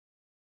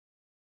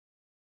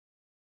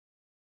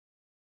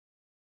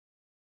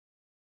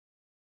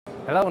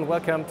Hello and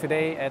welcome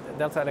today at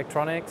Delta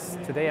Electronics.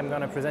 Today I'm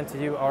going to present to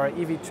you our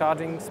EV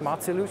charging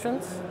smart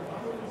solutions.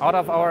 Out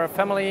of our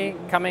family,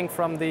 coming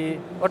from the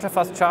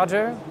ultra-fast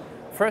charger,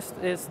 first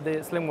is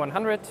the Slim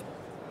 100,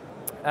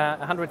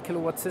 100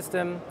 kilowatt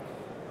system.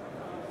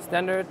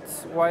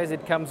 Standard-wise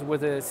it comes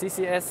with a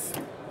CCS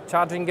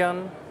charging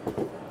gun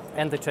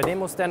and the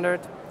CHAdeMO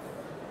standard.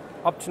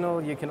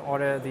 Optional, you can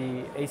order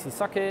the AC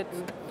socket.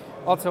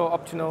 Also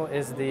optional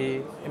is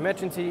the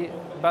emergency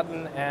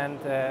button and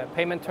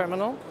payment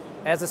terminal.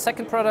 As a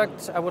second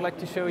product, I would like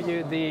to show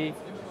you the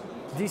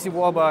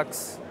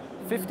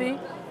DCWB50,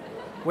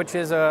 which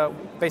is a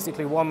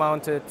basically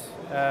wall-mounted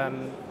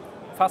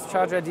fast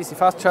charger, DC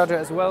fast charger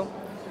as well.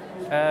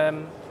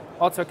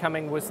 Also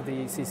coming with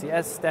the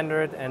CCS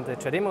standard and the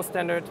CHAdeMO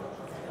standard.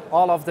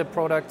 All of the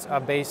products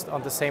are based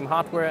on the same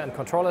hardware and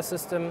controller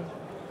system.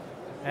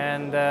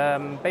 And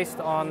based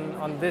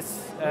on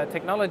this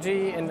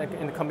technology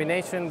in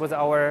combination with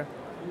our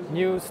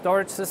new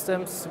storage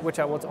systems, which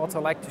I would also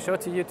like to show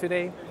to you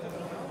today,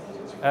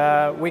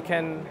 we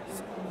can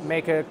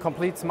make a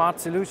complete smart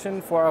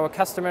solution for our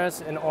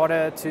customers in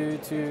order to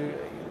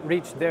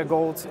reach their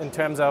goals in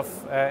terms of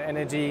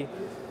energy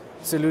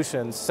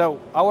solutions.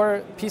 So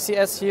our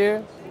PCS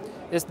here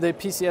is the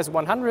PCS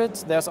 100.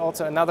 There's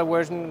also another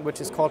version which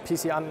is called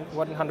PCS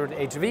 100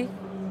 HV.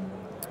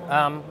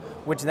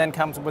 Which then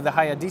comes with a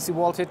higher DC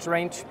voltage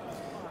range.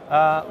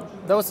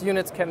 Those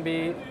units can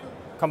be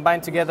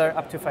combined together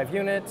up to 5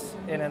 units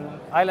in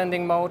an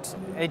islanding mode,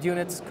 8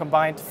 units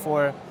combined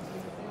for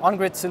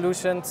on-grid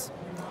solutions.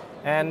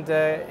 And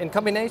in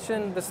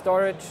combination, the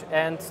storage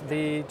and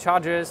the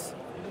chargers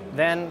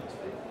then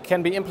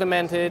can be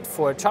implemented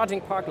for a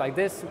charging park like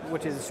this,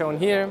 which is shown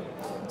here.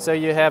 So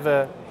you have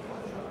the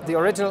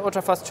original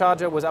ultra-fast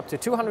charger was up to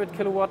 200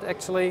 kilowatt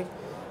actually,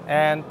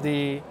 and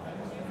the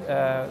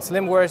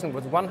slim version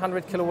with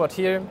 100 kilowatt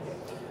here,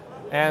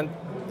 and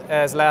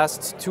as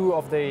last 2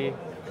 of the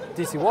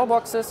DC wall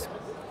boxes.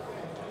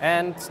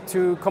 And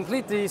to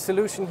complete the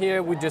solution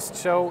here, we just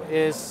show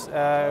is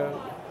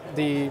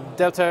the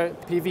Delta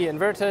PV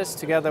inverters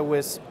together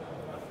with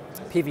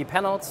PV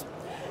panels,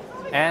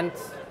 and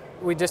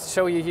we just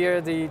show you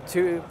here the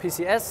 2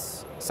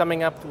 PCS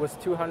summing up with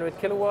 200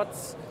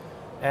 kilowatts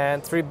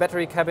and 3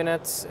 battery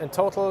cabinets in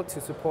total to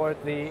support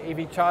the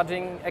EV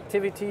charging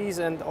activities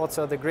and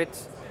also the grid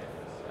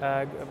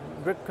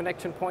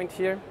connection point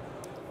here.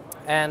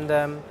 And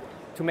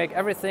to make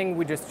everything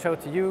we just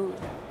showed to you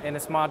in a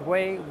smart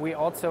way, we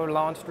also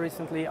launched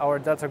recently our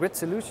Delta Grid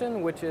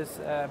solution, which is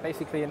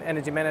basically an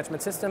energy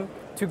management system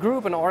to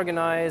group and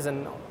organize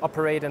and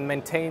operate and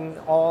maintain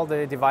all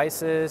the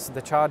devices,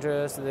 the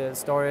chargers, the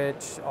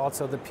storage,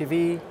 also the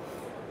PV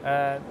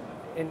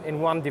in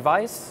one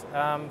device.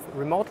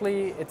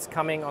 Remotely, it's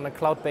coming on a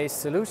cloud-based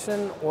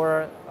solution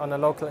or on a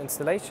local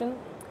installation.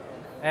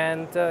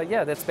 And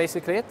yeah, that's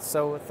basically it.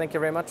 So thank you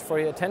very much for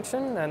your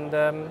attention, and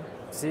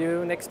see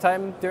you next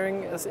time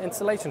during this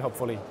installation,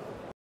 hopefully.